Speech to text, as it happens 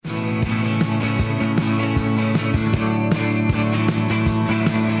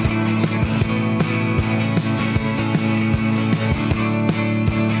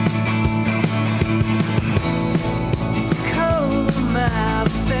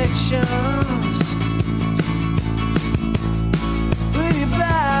connections. With your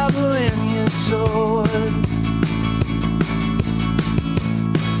Bible and your sword.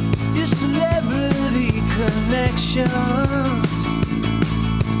 Your celebrity connections.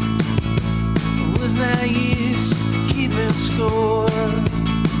 Was not used to keeping score.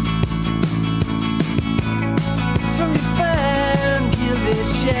 From your fine gilded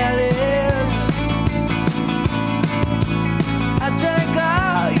chalice, I drank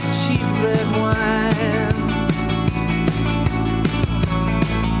all your cheap red wine.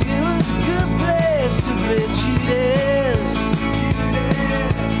 It was a good place to be Judas.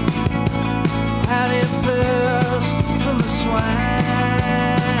 Out it burst from the swine.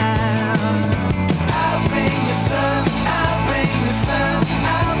 I'll bring the sun, I'll bring the sun,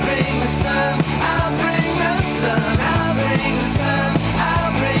 I'll bring the sun, I'll bring the sun, I'll bring the sun,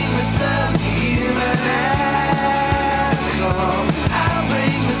 I'll bring the sun, you and I come. I'll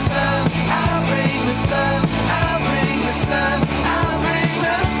bring the sun, I'll bring the sun, I'll bring the sun, I'll bring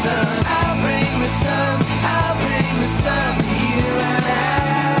the sun, I'll bring the sun, I'll bring the sun, you and I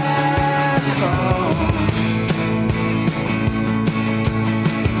come.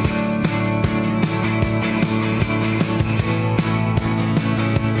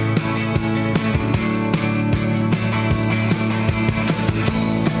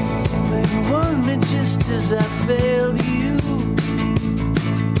 Just as I failed you,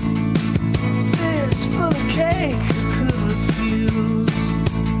 fist full of cake I could refuse.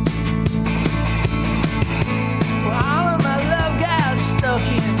 Well, all of my love got stuck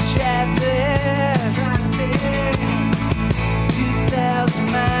in traffic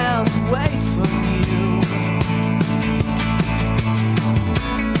 2,000 miles away from you,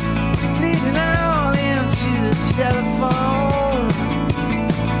 leading all into the telephone.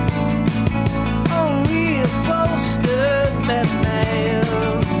 Posted that mail.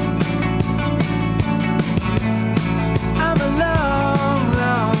 I'm a long,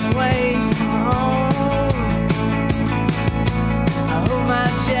 long way from home. I hope my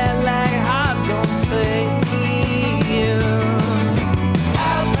jet lag heart don't fail.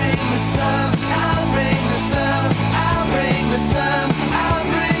 I'll bring the sun, I'll bring the sun, I'll bring the sun, I'll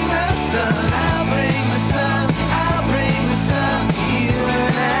bring the sun, I'll bring the sun, I'll bring the sun, you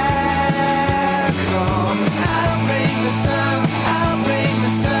and I come. I'll bring the sun, I'll bring the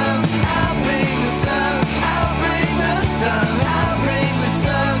sun, I'll bring the sun, I'll bring the sun, I'll bring the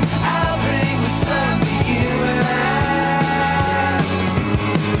sun, I'll bring the sun, you and I.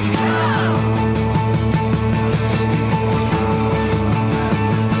 Oh.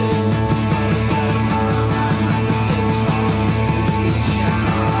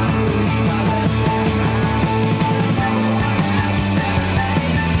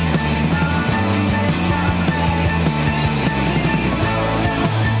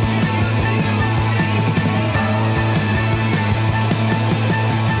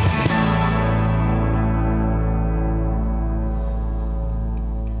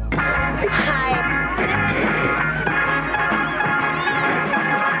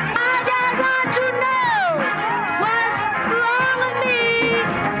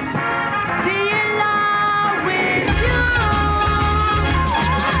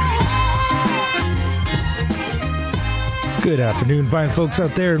 Good afternoon, fine folks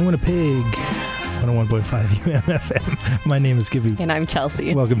out there in Winnipeg. 101.5 UMFM. My name is Gibby. And I'm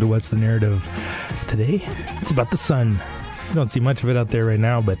Chelsea. Welcome to What's the Narrative. Today, it's about the sun. You don't see much of it out there right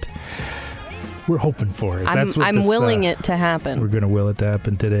now, but we're hoping for it. I'm willing it to happen. We're going to will it to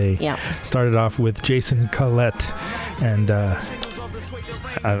happen today. Yeah. Started off with Jason Collette and...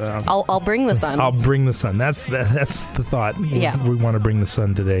 I'll bring the sun. I'll bring the sun. That's the thought. Yeah. We want to bring the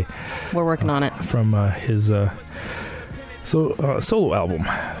sun today. We're working on it. From his solo album.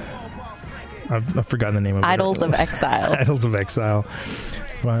 I've forgotten the name of it. Idols of Exile. Idols of Exile.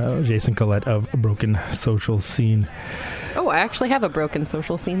 Jason Collette of Broken Social Scene. Oh, I actually have a Broken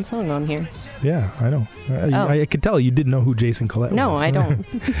Social Scene song on here. Yeah, I know. I could tell you didn't know who Jason Collette was. No, I don't.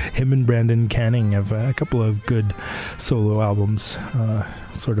 Him and Brandon Canning have a couple of good solo albums,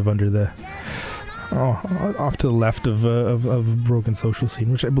 sort of under the... off to the left of Broken Social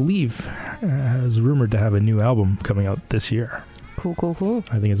Scene, which I believe is rumored to have a new album coming out this year. Cool.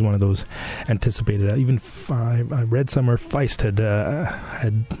 I think it's one of those anticipated. Even I read somewhere Feist had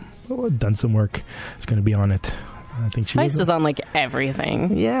done some work. It's going to be on it. I think she Feist is on like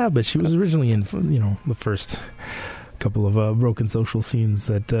everything. Yeah, but she was originally in the first couple of Broken Social Scenes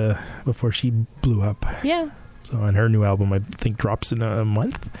that before she blew up. Yeah. So, and her new album I think drops in a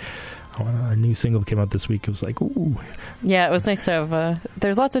month. A new single came out this week. It was like, ooh. Yeah, it was nice to have.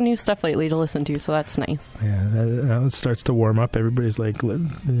 There's lots of new stuff lately to listen to, so that's nice. Yeah, now it starts to warm up. Everybody's like,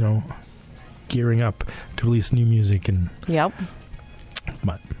 gearing up to release new music, and Yep.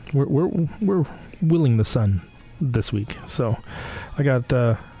 but we're willing the sun this week. So I got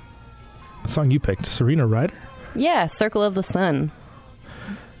a song you picked, Serena Ryder. Yeah, Circle of the Sun.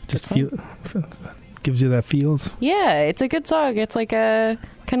 Just gives you that feels. Yeah, it's a good song. It's like a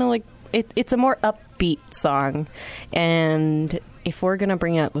kind of like it's a more upbeat song, and if we're gonna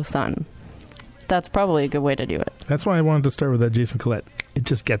bring out the sun, that's probably a good way to do it. That's why I wanted to start with that Jason Collette. It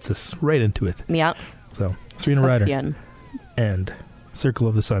just gets us right into it. Yeah. So Serena Ryder and Circle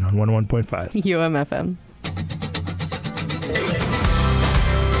of the Sun on 101.5 UMFM.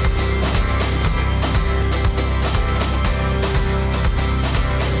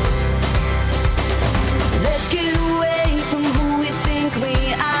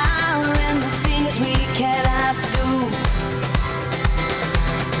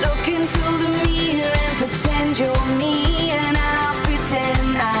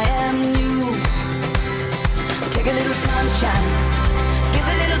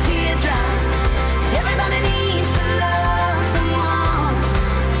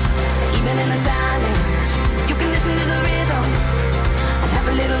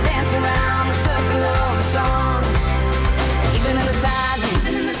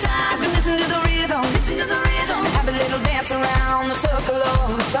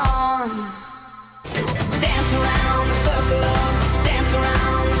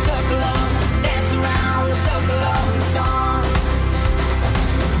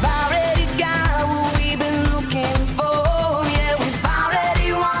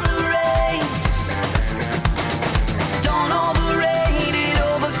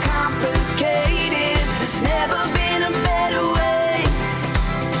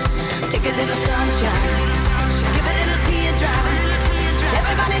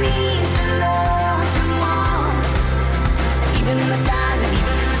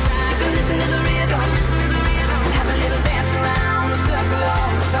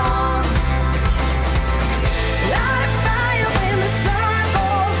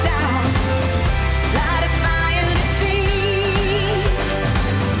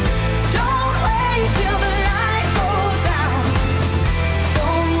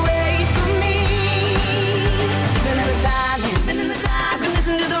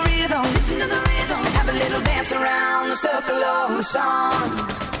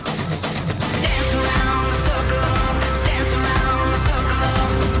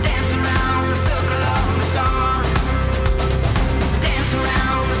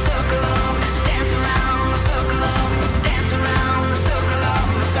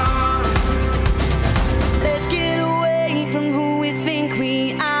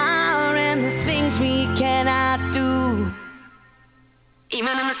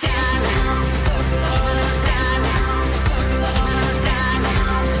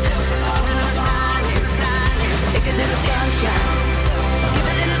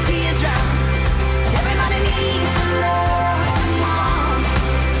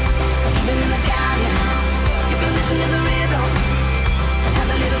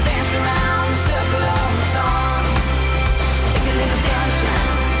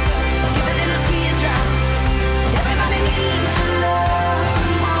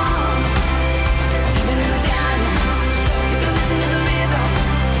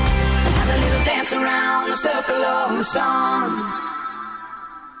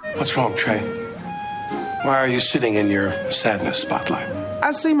 What's wrong, Trey? Why are you sitting in your sadness spotlight?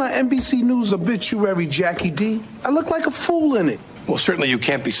 I see my NBC News obituary, Jackie D. I look like a fool in it. Well, certainly you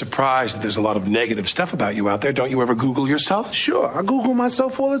can't be surprised that there's a lot of negative stuff about you out there. Don't you ever Google yourself? Sure, I Google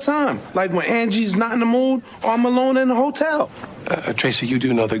myself all the time. Like when Angie's not in the mood or I'm alone in the hotel. Tracy, you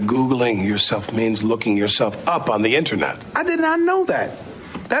do know that Googling yourself means looking yourself up on the internet. I did not know that.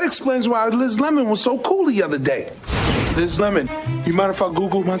 That explains why Liz Lemon was so cool the other day. Liz Lemon, you mind if I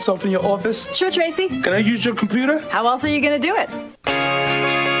Google myself in your office? Sure, Tracy. Can I use your computer? How else are you going to do it?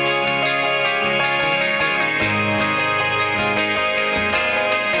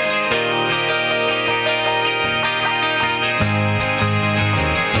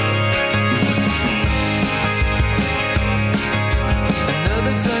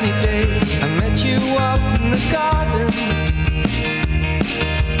 Another sunny day, I met you up in the garden.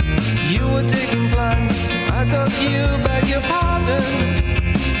 You were taking plans, I thought you beg your pardon.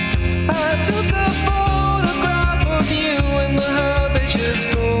 I took a photograph of you in the herbaceous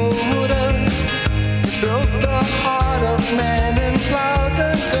border. It broke the heart of men and flowers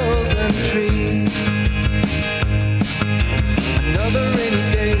and girls and trees. Another rainy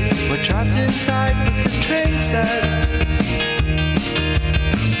day, we're inside with the train set.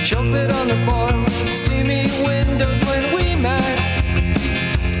 Chocolate on the boil, steamy windows when we met.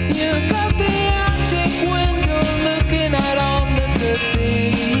 You got the attic window looking out on the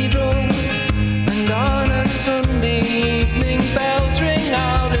cathedral. And on a Sunday evening, bells ring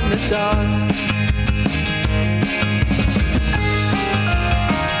out in the dusk.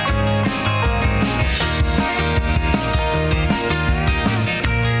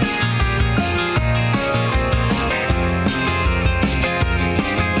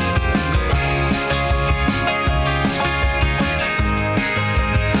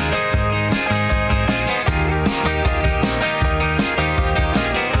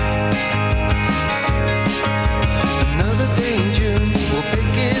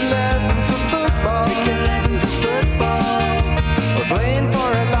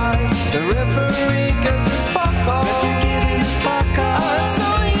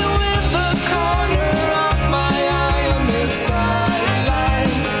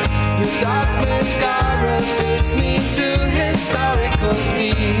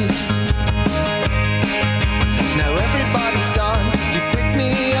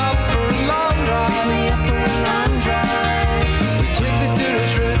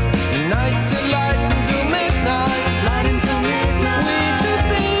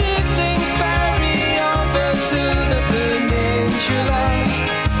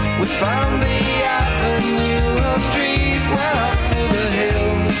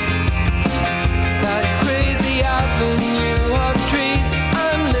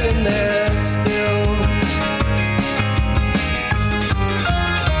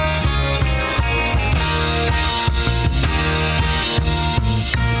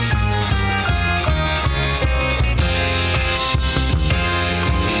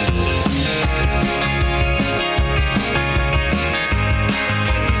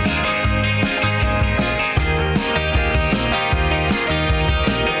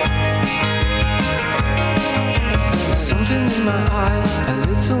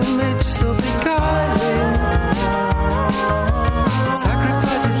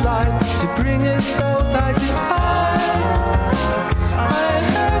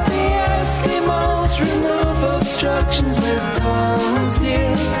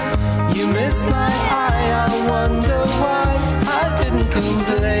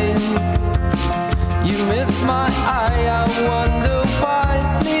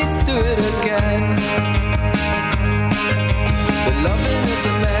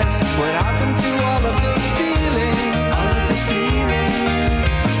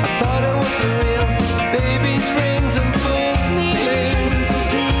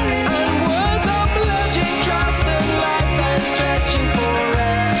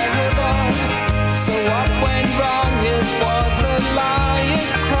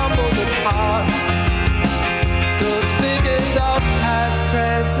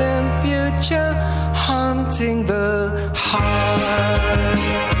 The heart.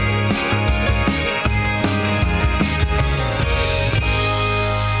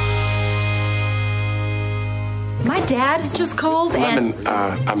 My dad just called Lemon, and...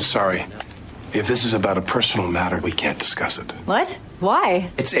 I'm sorry. If this is about a personal matter, we can't discuss it. What?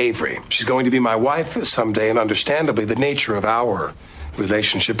 Why? It's Avery. She's going to be my wife someday, and understandably, the nature of our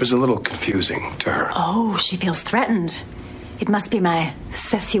relationship is a little confusing to her. Oh, she feels threatened. It must be my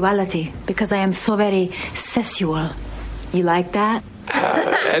sexuality, because I am so very sexual. You like that?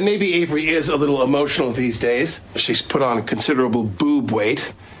 And maybe Avery is a little emotional these days. She's put on considerable boob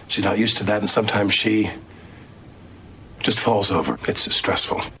weight. She's not used to that, and sometimes she just falls over. It's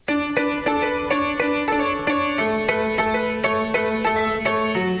stressful.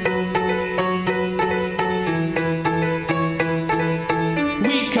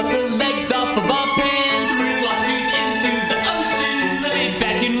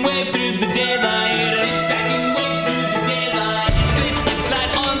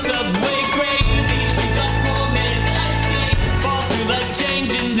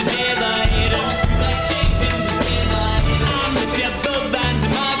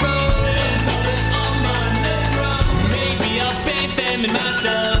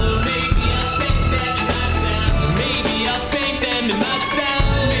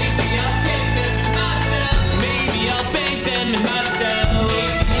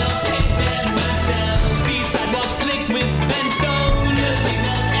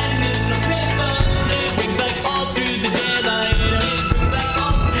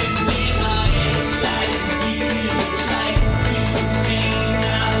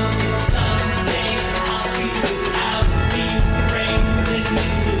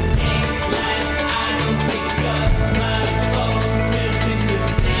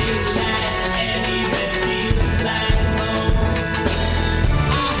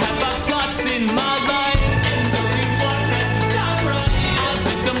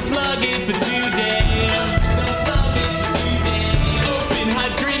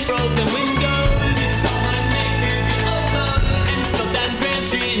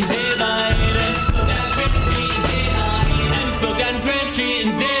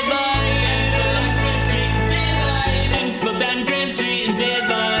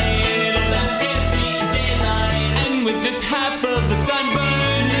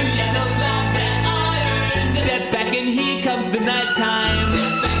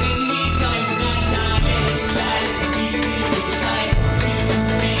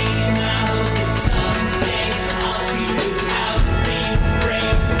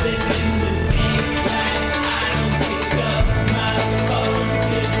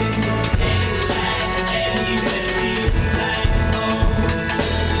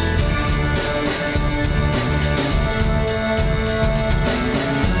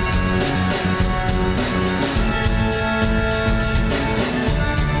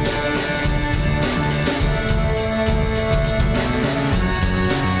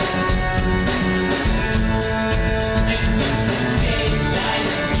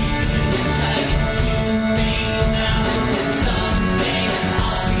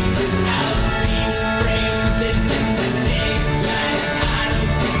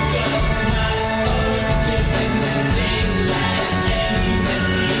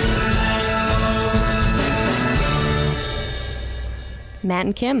 Matt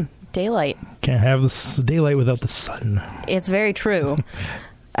and Kim, Daylight. Can't have the daylight without the sun. It's very true.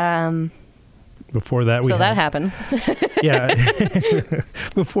 Before that, that happened. Yeah.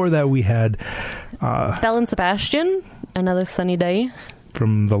 Before that, we had Belle and Sebastian, Another Sunny Day.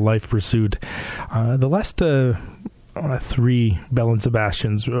 From The Life Pursuit. The last 3 Belle and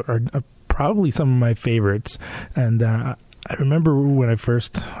Sebastians are probably some of my favorites. And I remember when I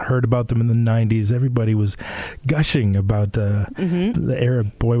first heard about them in the 90s, everybody was gushing about the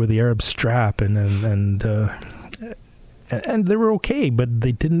Arab boy with the Arab strap, and they were okay, but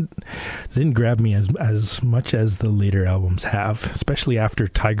they didn't grab me as much as the later albums have, especially after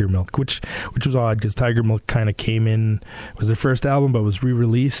Tiger Milk, which was odd because Tiger Milk kind of came in, was their first album, but was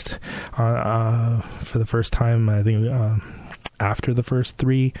re-released for the first time, I think, after the first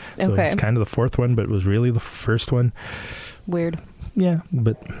 3. So Okay. It was kind of the 4th one, but it was really the first one. Weird. Yeah,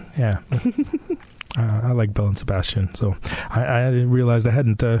 but yeah. I like Belle and Sebastian, so I realized I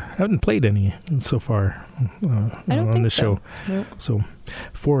hadn't played any so far on the show. Nope. So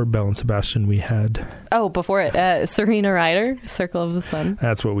for Belle and Sebastian, we had Before it, Serena Ryder, Circle of the Sun.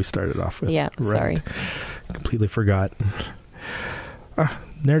 that's what we started off with. Yeah, sorry. Completely forgot.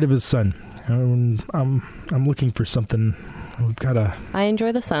 Narrative of the Sun. I'm looking for something. We've got I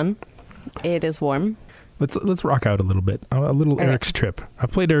enjoy the sun. It is warm. Let's rock out a little bit. A little Okay. Eric's Trip.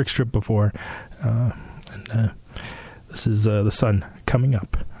 I've played Eric's Trip before, and this is The Sun Coming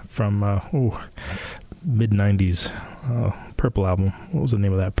Up from mid 90s Purple album. What was the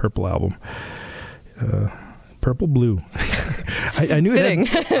name of that Purple album? Purple Blue. I knew Fitting.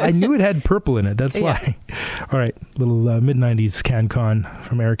 I knew it had purple in it. That's Yeah. why. All right, little mid 90s CanCon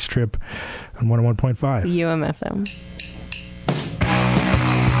from Eric's Trip on 101.5. UMFM.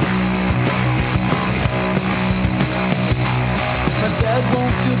 My bed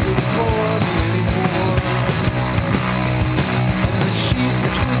won't feel good for me anymore. And the sheets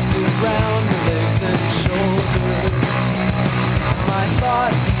are twisted round my legs and shoulders. My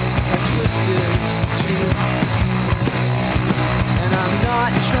thoughts are twisted too. And I'm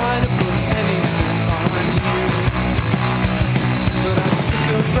not trying to put anything on you. But I'm sick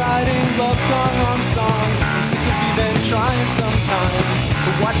of writing love gone wrong songs. I'm sick of even trying sometimes.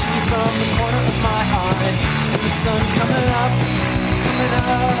 But watching you from the corner of my eye. And the sun coming up.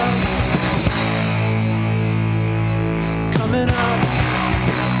 Coming up.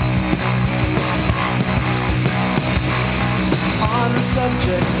 On the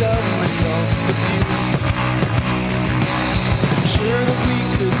subject of my self-abuse, I'm sure that we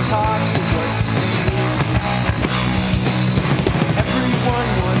could talk, but what's the use? Everyone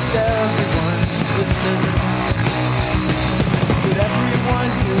wants everyone to listen, but everyone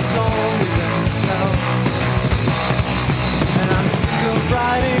hears only themselves. And I'm sick of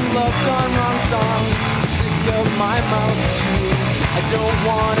writing love gone wrong songs. I'm sick of my mouth too. I don't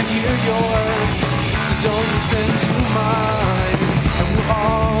want to hear yours, so don't listen to mine. And we'll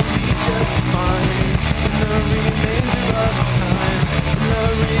all be just fine in the remainder of time. In the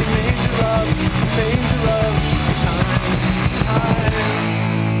remainder of time.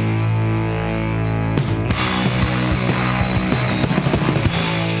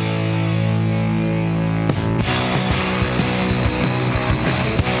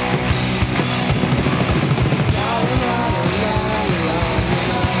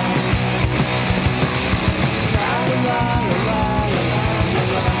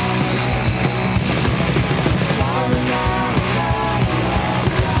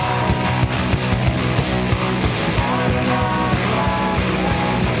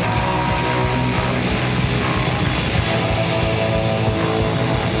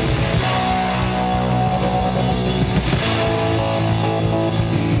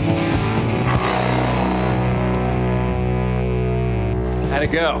 How'd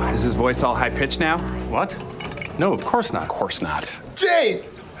it go? Is his voice all high-pitched now? What? No, of course not. Of course not. Jay,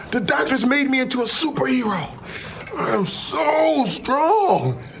 the doctors made me into a superhero. I'm so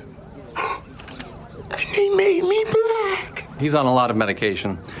strong. And they made me black. He's on a lot of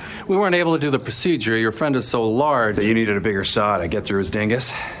medication. We weren't able to do the procedure. Your friend is so large. But you needed a bigger saw to get through his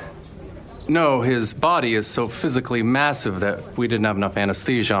dingus? No, his body is so physically massive that we didn't have enough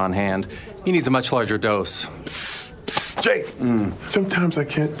anesthesia on hand. He needs a much larger dose. Jay, sometimes I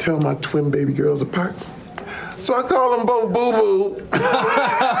can't tell my twin baby girls apart. So I call them both boo-boo. Oh,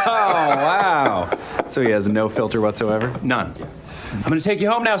 wow. So he has no filter whatsoever? None. I'm going to take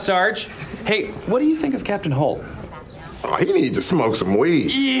you home now, Sarge. Hey, what do you think of Captain Holt? Oh, he needs to smoke some weed.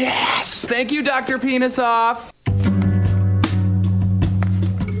 Yes! Thank you, Dr. Penis Off.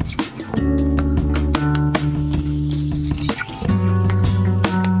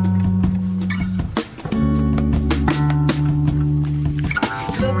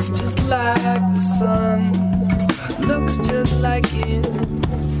 looks just like the sun, looks just like you,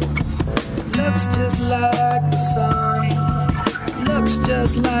 looks just like the sun, looks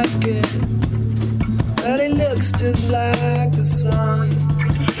just like it, but it looks just like the sun,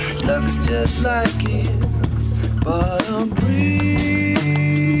 looks just like it, but I'm breathing,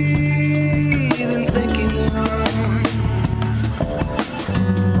 thinking one.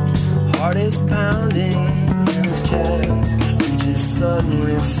 Heart is pounding in his chest, reaches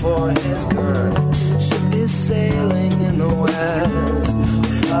suddenly for his gun. Ship is sailing in the west, a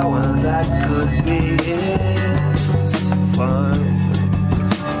flower that could be his fun.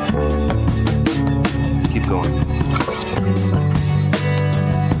 Keep going.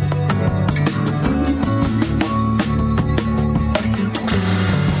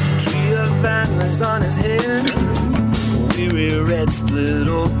 Tree of antlers on his head, weary red split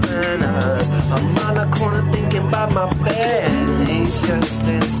open eyes. I'm on the corner thinking about my bed. Age just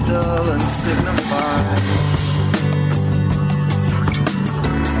stands still and signifies.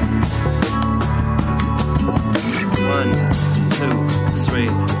 1, 2, 3.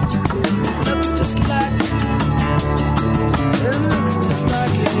 Looks just like it. Looks just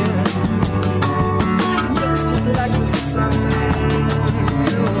like it. Looks just like the sun.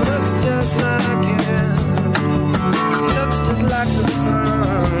 Looks just like it. Looks just like the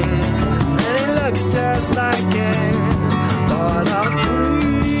sun, and it looks just like it. But I'm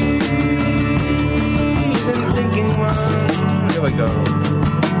breathing, thinking one. Here we go.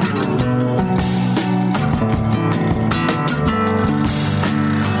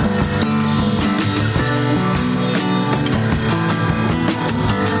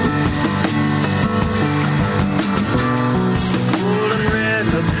 Gold and red,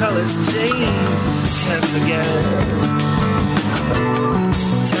 the colors change, you can't forget.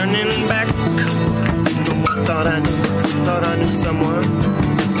 Turning back, thought I knew someone.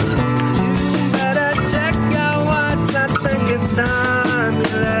 You better check your watch, I think it's time you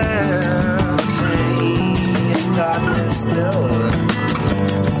left. Hey, darkness still,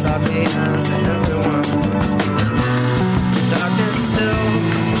 it's obvious to everyone. Darkness still,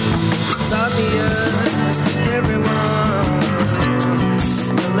 it's obvious to everyone.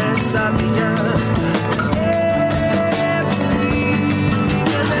 Still it's obvious to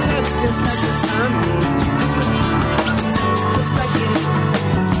looks just like the sun. Looks just like it.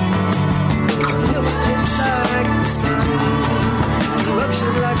 Looks just like the sun. Looks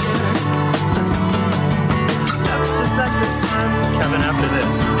just like it. Looks just like the sun. Kevin, after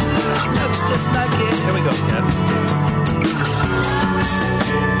this. Looks just like it. Here we go, Kev.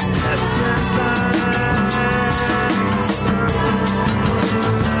 Looks just like the sun.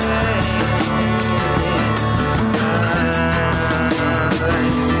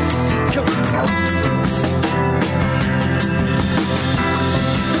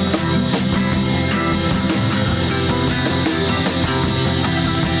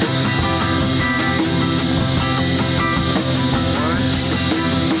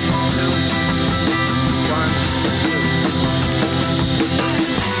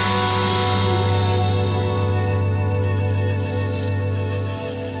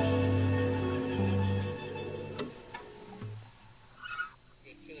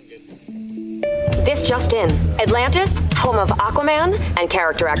 This just in. Atlantis, home of Aquaman and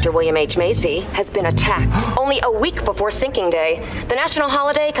character actor William H. Macy, has been attacked. Only a week before Sinking Day, the national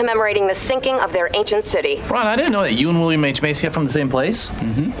holiday commemorating the sinking of their ancient city. Ron, I didn't know that you and William H. Macy are from the same place.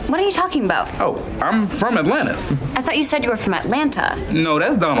 Mm-hmm. What are you talking about? Oh, I'm from Atlantis. I thought you said you were from Atlanta. No,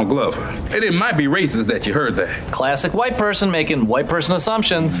 that's Donald Glover. And it might be racist that you heard that. Classic white person making white person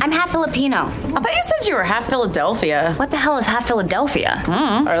assumptions. I'm half Filipino. I thought you said you were half Philadelphia. What the hell is half Philadelphia?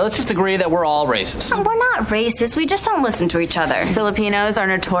 All right, let's just agree that we're all racist. We're not racist. We just don't listen to each other. Filipinos are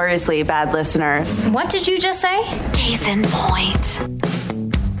notoriously bad listeners. What did you just say? Case in point.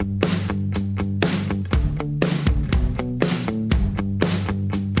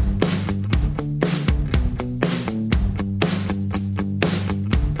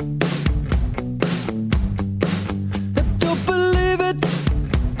 Don't believe it.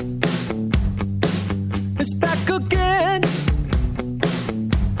 It's back again.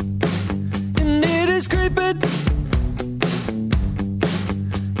 And it is creeping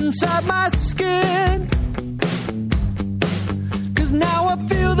inside my skin. 'Cause now I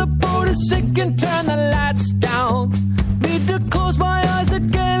feel the boat is sinking. Turn the lights down. Need to close my eyes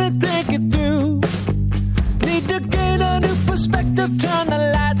again and think it through. Need to gain a new perspective. Turn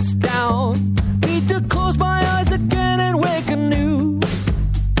the lights down. Need to close my eyes again and wake anew.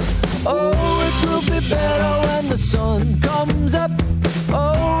 Oh, it will be better when the sun comes up.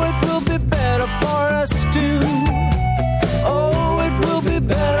 Oh, it will be better for us too. Oh, it will be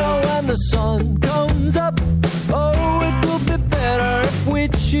better sun comes up. Oh, it will be better if we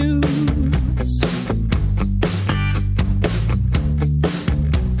choose.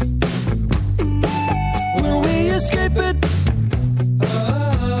 Will we escape it?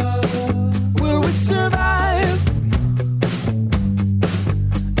 Will we survive?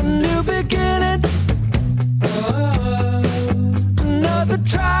 A new beginning. Another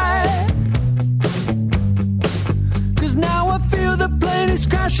try. 'Cause now I feel the plane is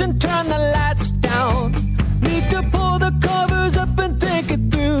crashing. Turn the lights down. Need to pull the covers up and think it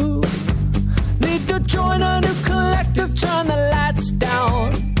through. Need to join a new collective. Turn the lights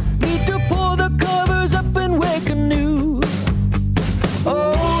down. Need to pull the covers up and wake anew.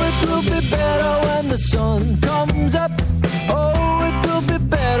 Oh, it will be better when the sun comes up. Oh, it will be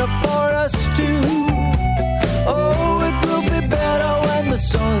better for us too. Oh, it will be better when the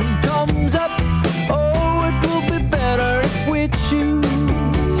sun comes up. Oh, it will be better if we choose.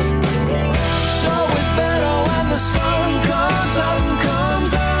 It's always better when the sun comes up.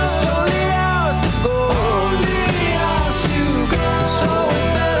 It's only ours to go. It's always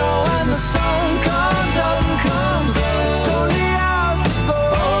better when the sun comes up. It's only ours to go.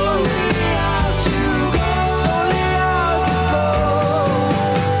 It's only ours to go.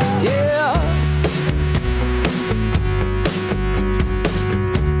 Yeah.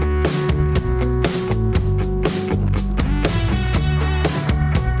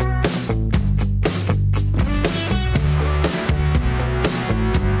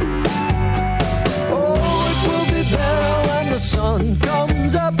 Oh, it will be better when the sun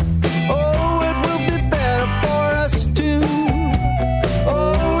comes up. Oh, it will be better for us too.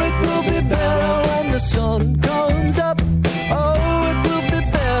 Oh, it will be better when the sun comes up. Oh, it will be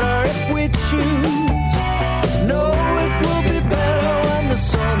better if we choose. No, it will be better when the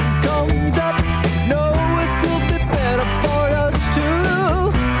sun comes up. No, it will be better for us too.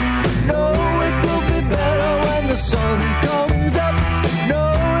 No, it will be better when the sun comes up. No,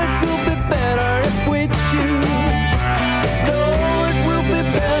 it will be better if we choose. No, it will be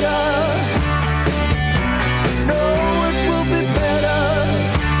better. No, it will be better.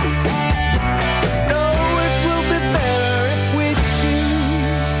 No, it will be better if we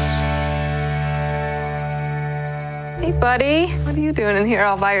choose. Hey, buddy. What are you doing in here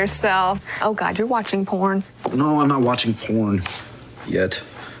all by yourself? Oh, God, you're watching porn. No, I'm not watching porn yet,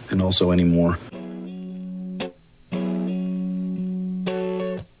 and also anymore.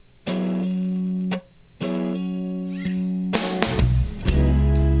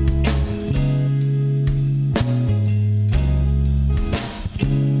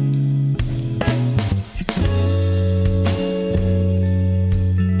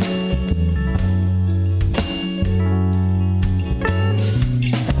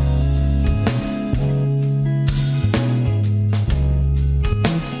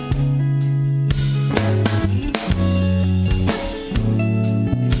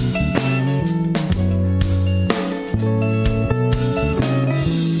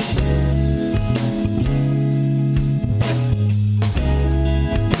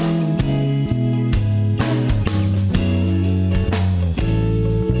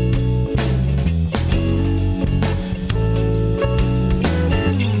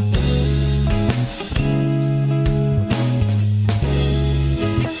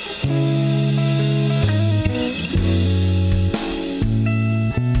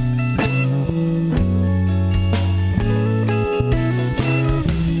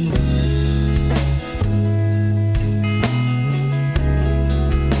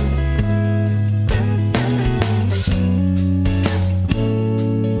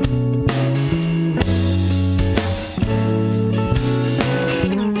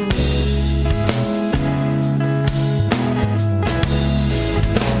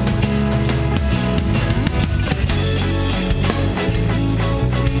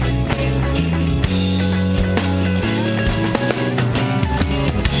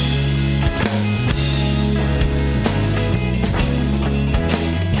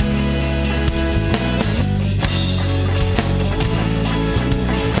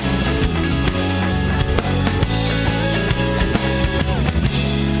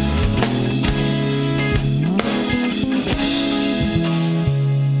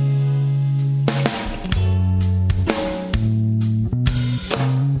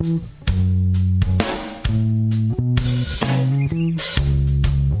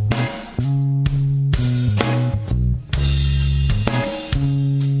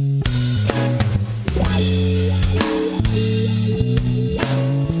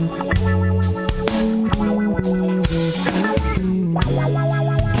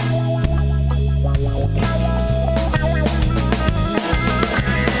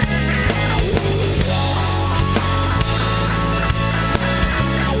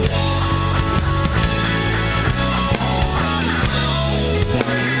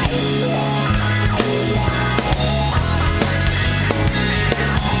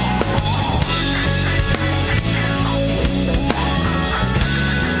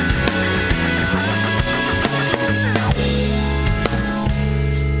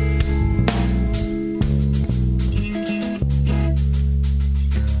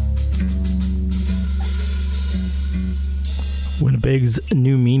 Big's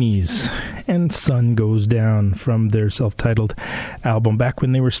New Meanies and Sun Goes Down from their self-titled album back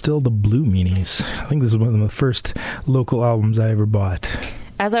when they were still the Blue Meanies. I think this is one of the first local albums I ever bought.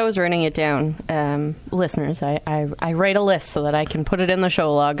 As I was writing it down, listeners, I write a list so that I can put it in the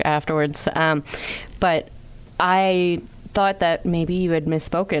show log afterwards. But I thought that maybe you had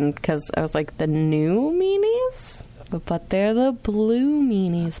misspoken because I was like, the New Meanies? But they're the Blue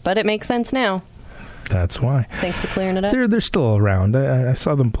Meanies. But it makes sense now. That's why. Thanks for clearing it up. They're still around. I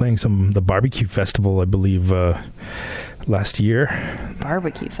saw them playing the barbecue festival, I believe, last year.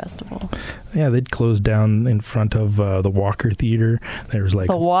 Barbecue festival. Yeah, they'd closed down in front of the Walker Theater. There was like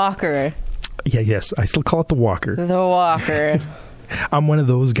the Walker. Yeah, yes, I still call it the Walker. The Walker. I'm one of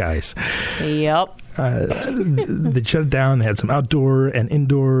those guys. Yep. They shut it down. They had some outdoor and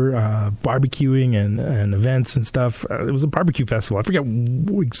indoor barbecuing and events and stuff. It was a barbecue festival. I forget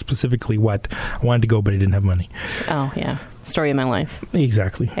specifically what. I wanted to go, but I didn't have money. Oh, yeah. Story of my life.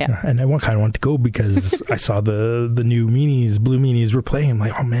 Exactly. Yeah. And I kind of wanted to go because I saw the new Meanies, Blue Meanies were playing. I'm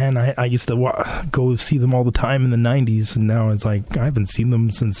like, oh, man, I used to go see them all the time in the 90s. And now it's like, I haven't seen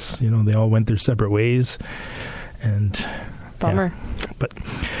them since, they all went their separate ways. And... Bummer. Yeah. But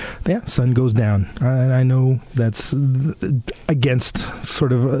yeah, Sun Goes Down. And I know that's against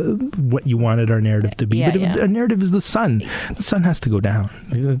sort of what you wanted our narrative to be. Yeah, but our narrative is the sun. The sun has to go down.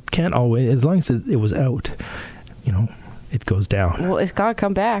 It can't always, as long as it was out, it goes down. Well, it's got to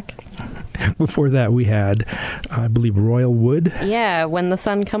come back. Before that, we had, I believe, Royal Wood. Yeah, When the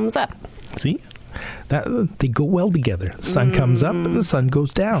Sun Comes Up. See? They go well together. The sun comes up and the sun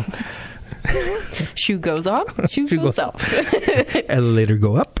goes down. Shoe goes on, shoe goes off. Elevator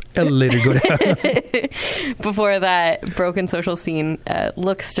go up, elevator go down. Before that, Broken Social Scene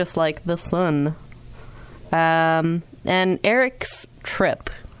looks just like the sun. And Eric's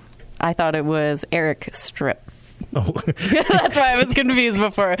Trip. I thought it was Eric Strip. Oh. That's why I was confused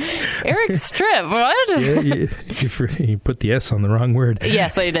before. Eric Strip, what? Yeah, you put the S on the wrong word.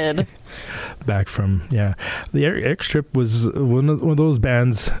 Yes, I did. Back from, the Eric Strip was one of those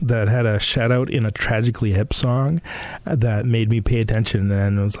bands that had a shout out in a Tragically Hip song that made me pay attention,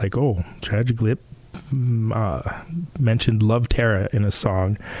 and it was like, oh, Tragically Hip mentioned Love Terra in a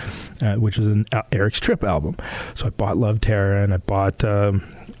song, which was an Eric Strip album. So I bought Love Terra, and I bought that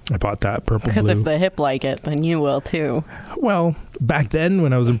Purple Blue. Because if the hip like it, then you will too. Well, back then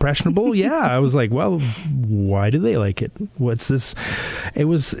when I was impressionable, I was like, well, why do they like it? What's this? It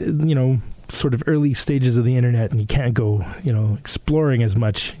was, sort of early stages of the internet, and you can't go, exploring as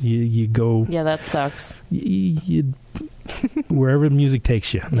much. You go... Yeah, that sucks. You wherever music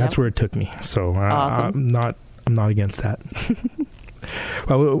takes you, and that's where it took me. So awesome. I'm not against that.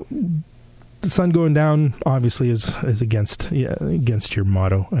 Well, the sun going down obviously is against your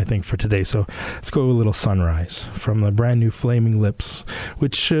motto, I think, for today. So let's go a little Sunrise from the brand new Flaming Lips.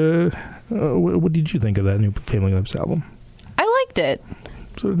 Which what did you think of that new Flaming Lips album? I liked it.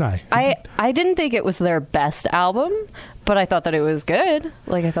 So did I. I didn't think it was their best album, but I thought that it was good.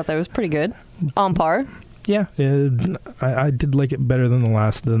 Like, I thought that it was pretty good. On par. Yeah, I did like it better than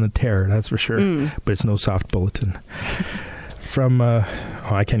the Terror, that's for sure. But it's no Soft Bulletin. From,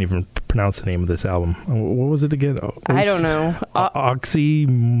 I can't even pronounce the name of this album. What was it again? I don't know.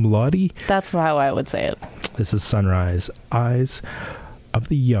 Oxymlody? That's how I would say it. This is Sunrise, Eyes of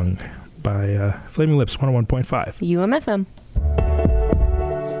the Young by Flaming Lips, 101.5. UMFM.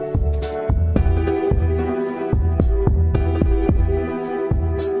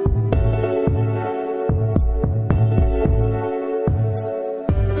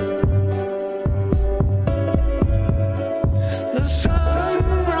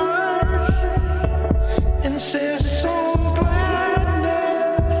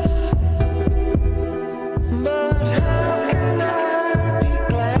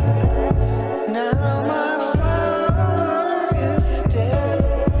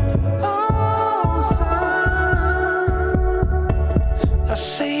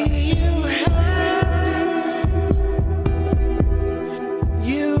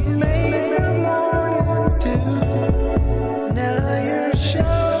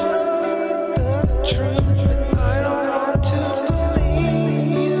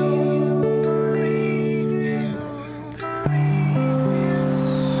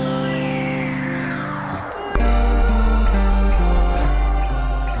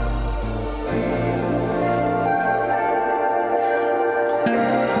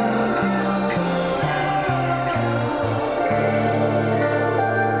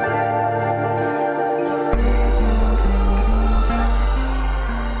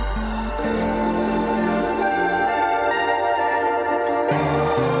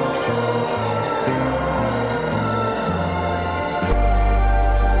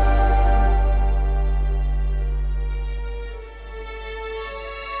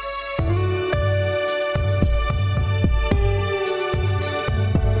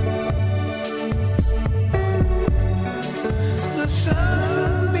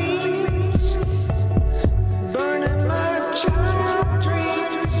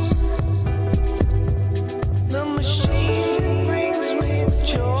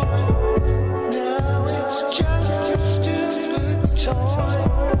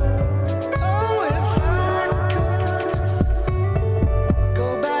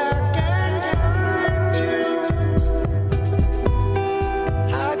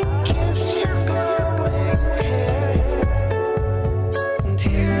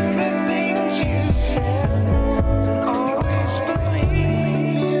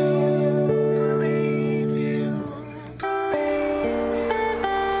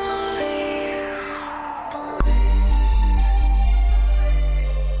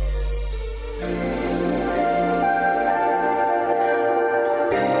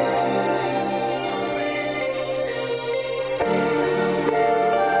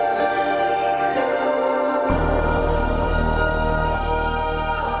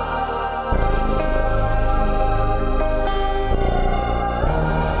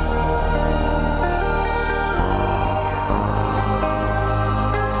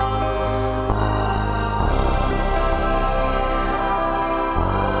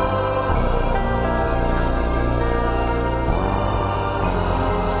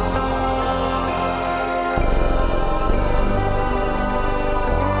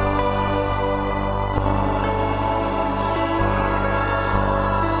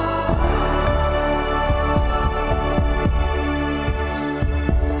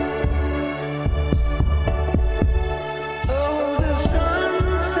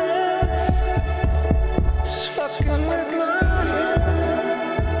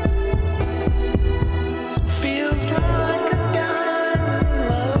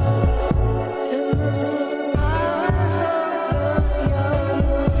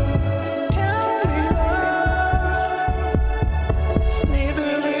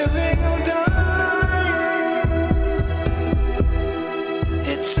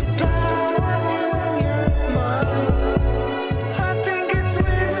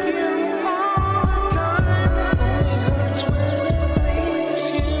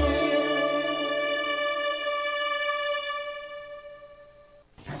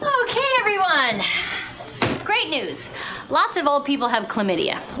 people have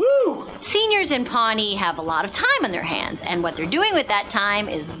chlamydia. Woo! Seniors in Pawnee have a lot of time on their hands, and what they're doing with that time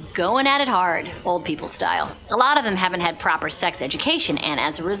is going at it hard, old people style. A lot of them haven't had proper sex education, and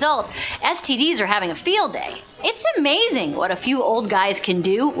as a result, STDs are having a field day. It's amazing what a few old guys can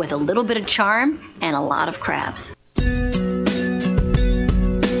do with a little bit of charm and a lot of crabs.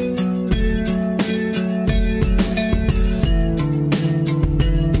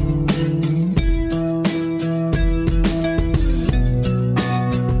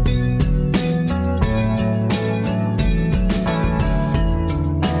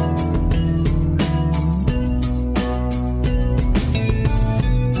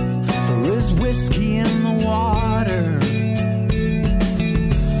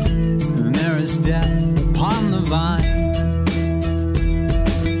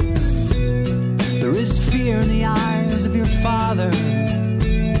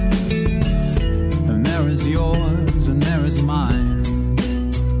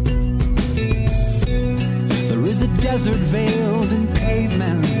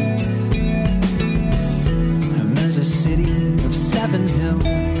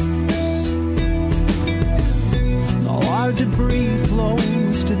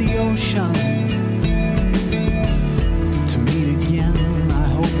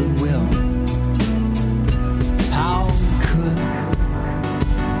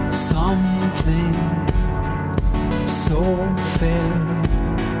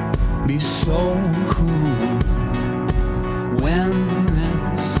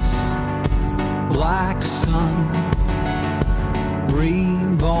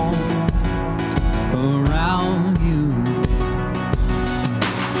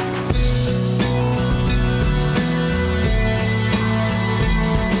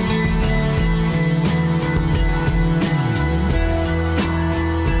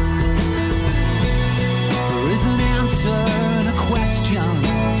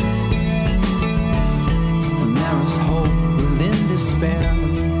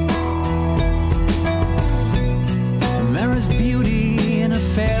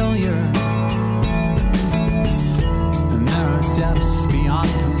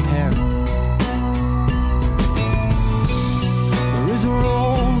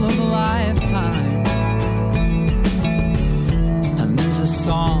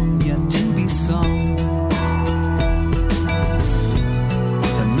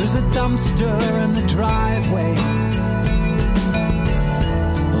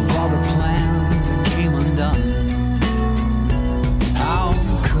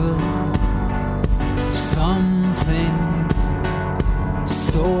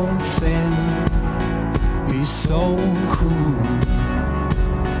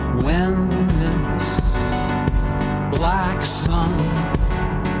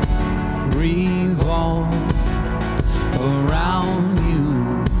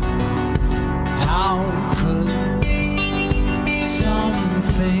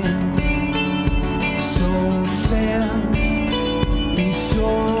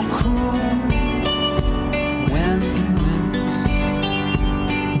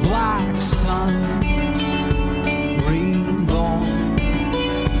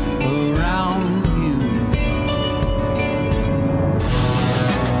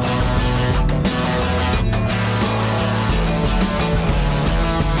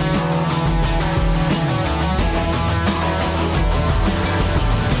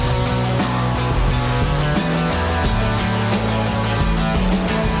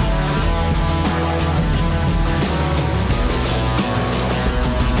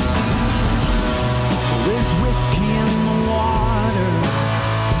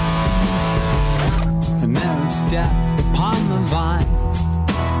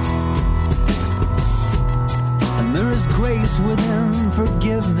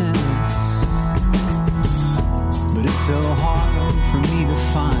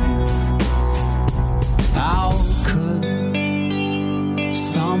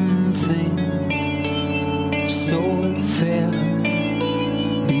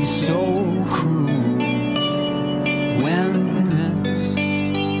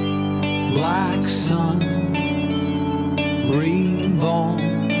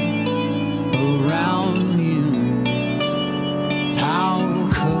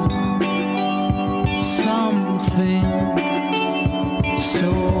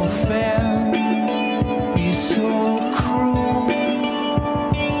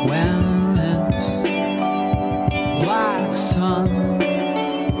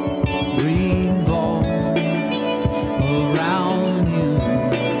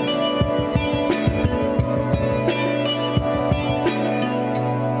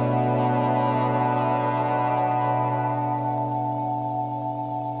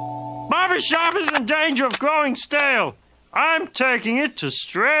 Barbershop is in danger of growing stale. I'm taking it to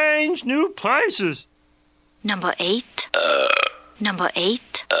strange new places. Number 8. Number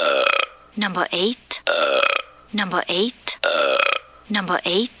 8. Number 8. Number 8. Number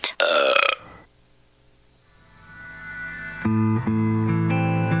 8.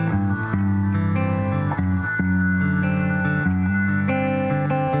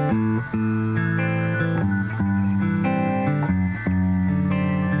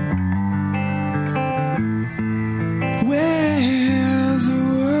 Where's the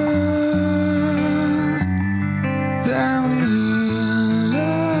world that we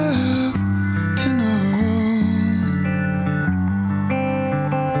love to know?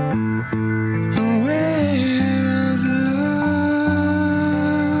 And where's the love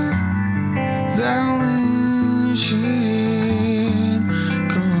that we should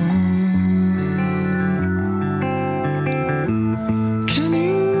go? Can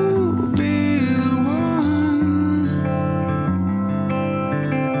you be the one?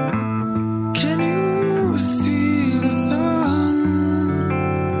 Can you see the sun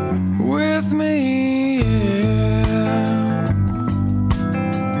with me?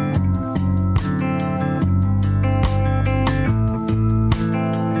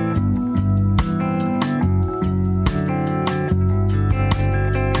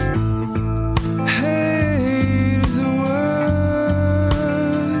 Hate is a word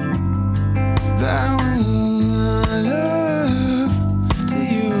that we love to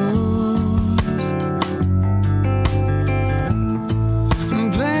use.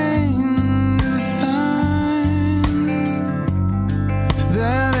 Pain is a sign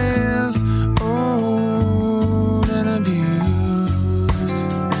that is old and abused.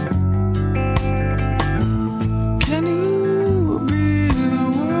 Can you be the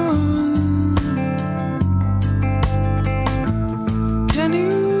one? Can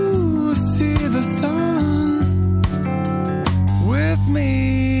you see the sun with me?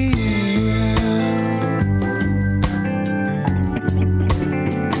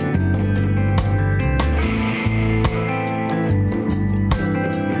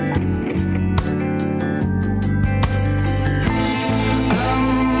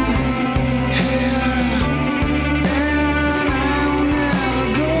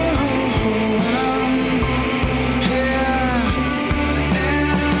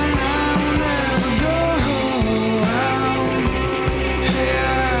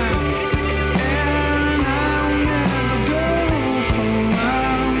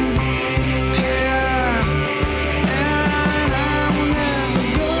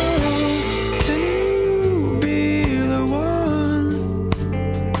 Can you be the one?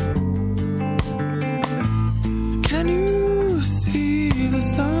 Can you see the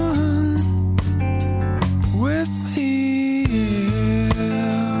sun with me?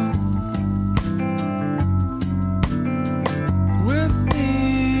 With me.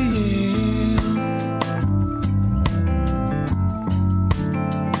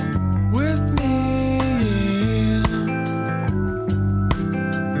 With me.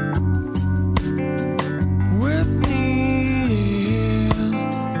 With me.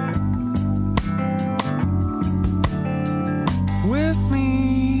 With me.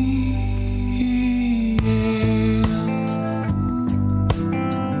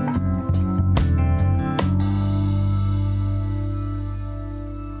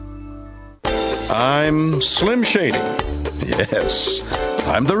 I'm Slim Shady. Yes,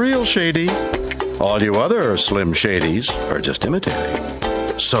 I'm the real Shady. All you other Slim Shadys are just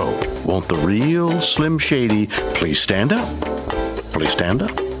imitating. So, won't the real Slim Shady please stand up? Please stand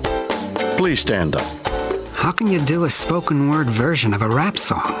up. Please stand up. How can you do a spoken word version of a rap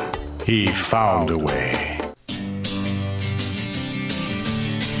song? He found a way.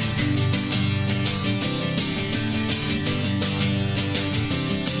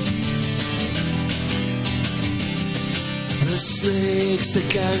 The snakes that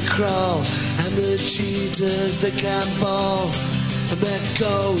can crawl, and the cheetahs that can ball, and the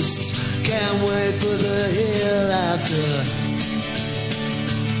ghosts can't wait for the hereafter.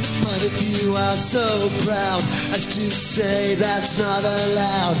 But if you are so proud as to say that's not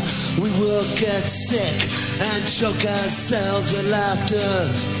allowed, we will get sick and choke ourselves with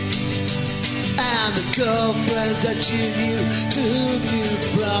laughter. And the girlfriends that you knew, to whom you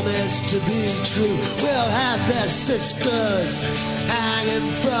promised to be true, will have their sisters hanging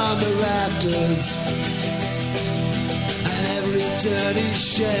from the rafters. And every dirty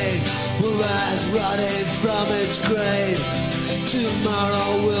shade will rise rotting from its grave.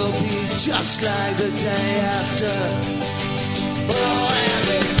 Tomorrow will be just like the day after. Oh, and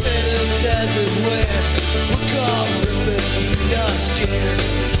the bitter desert wind will come ripping through your skin.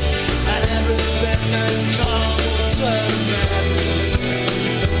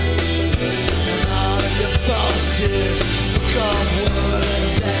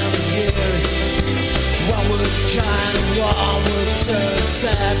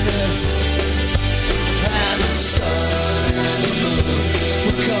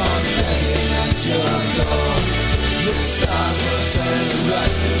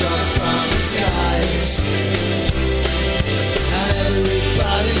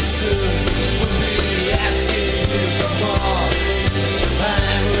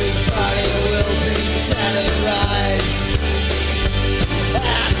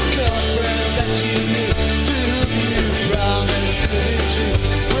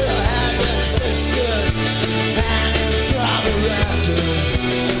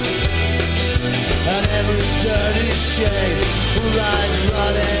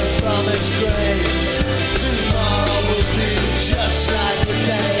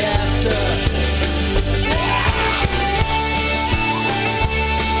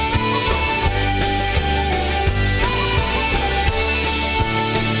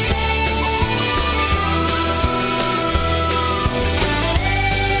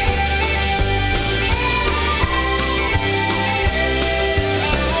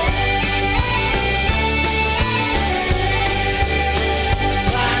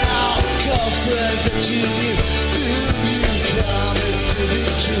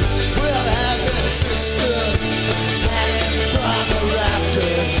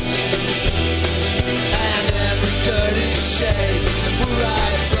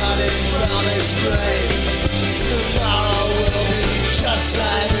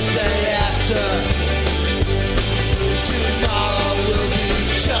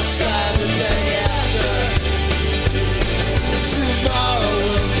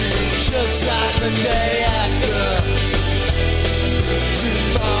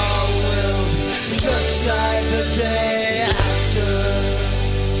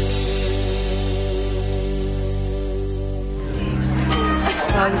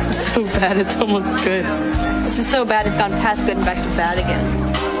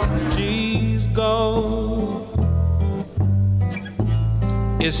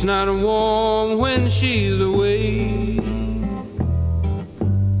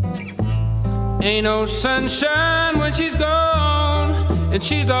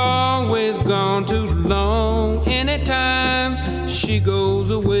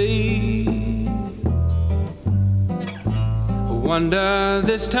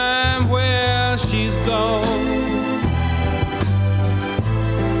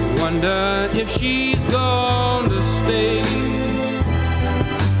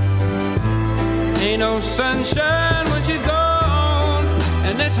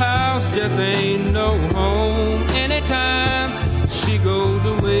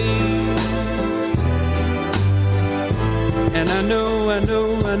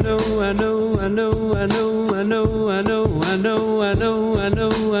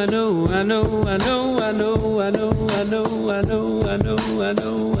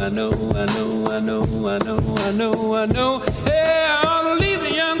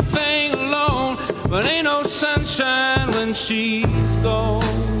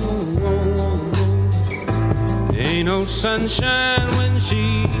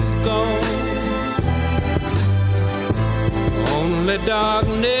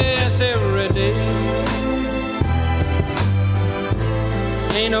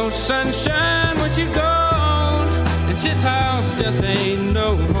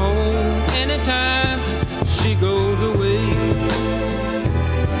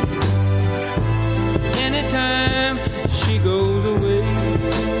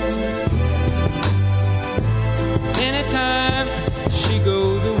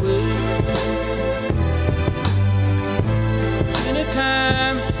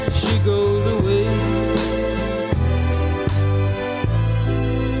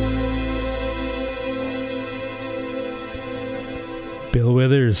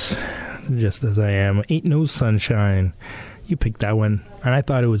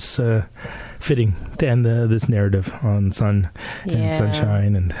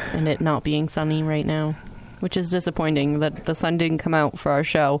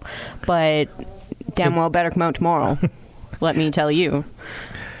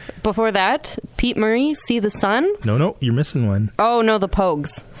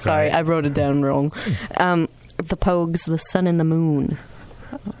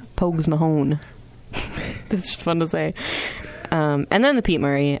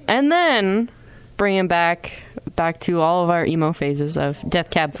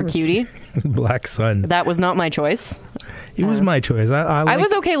 It was my choice. I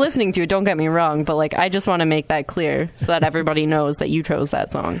was okay listening to it, don't get me wrong, but like I just want to make that clear so that everybody knows that you chose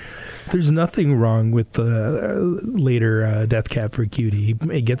that song. There's nothing wrong with the later Death Cab for Cutie.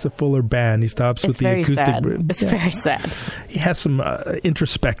 He gets a fuller band. He stops with the acoustic. Sad. It's very sad. He has some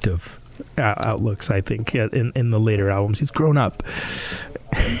introspective outlooks, I think, in the later albums. He's grown up.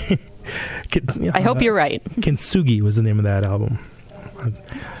 I hope you're right. Kintsugi was the name of that album.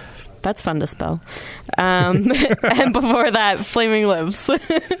 That's fun to spell. And before that, Flaming Lips.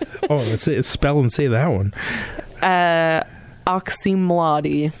 Let's spell and say that one.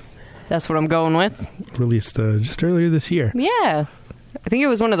 Oxymlody. That's what I'm going with. Released just earlier this year. Yeah. I think it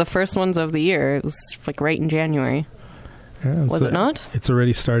was one of the first ones of the year. It was like right in January. Yeah, was it not? It's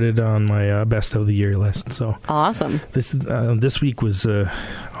already started on my best of the year list. So awesome. This week was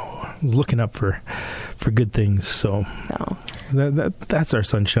looking up for good things. So that's our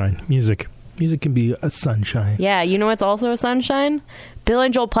sunshine. Music can be a sunshine. Yeah, you know what's also a sunshine? Bill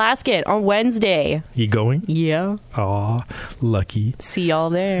and Joel Plaskett on Wednesday. You going? Yeah. Aw, lucky. See y'all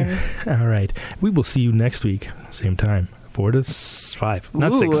there. All right. We will see you next week. Same time. 4 to 5.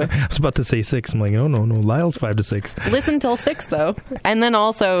 Not 6. I was about to say 6. I'm like, no. Lyle's 5 to 6. Listen till 6 though. And then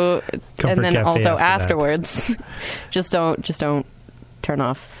also afterwards. just don't turn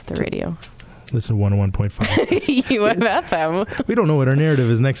off the radio. Listen to 101.5. UMFM. We don't know what our narrative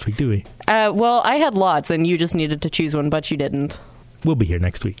is next week, do we? Well, I had lots and you just needed to choose one, but you didn't. We'll be here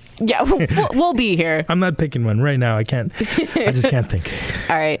next week. Yeah, we'll be here. I'm not picking one right now. I can't. I just can't think.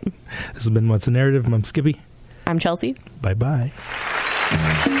 All right. This has been What's the Narrative? I'm Skippy. I'm Chelsea. Bye-bye.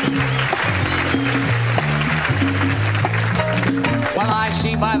 Well, I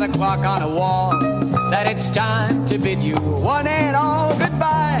see by the clock on the wall that it's time to bid you one and all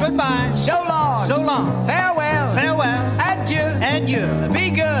goodbye. Goodbye. So long. So long. Farewell. Farewell. Adieu. Adieu.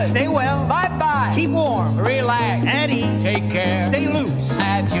 Be good. Stay well. Bye-bye. Keep warm. Relax. And eat. Take care. Stay loose.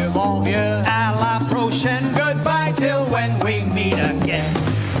 Adieu, mon vieux. À la prochaine. Goodbye till when we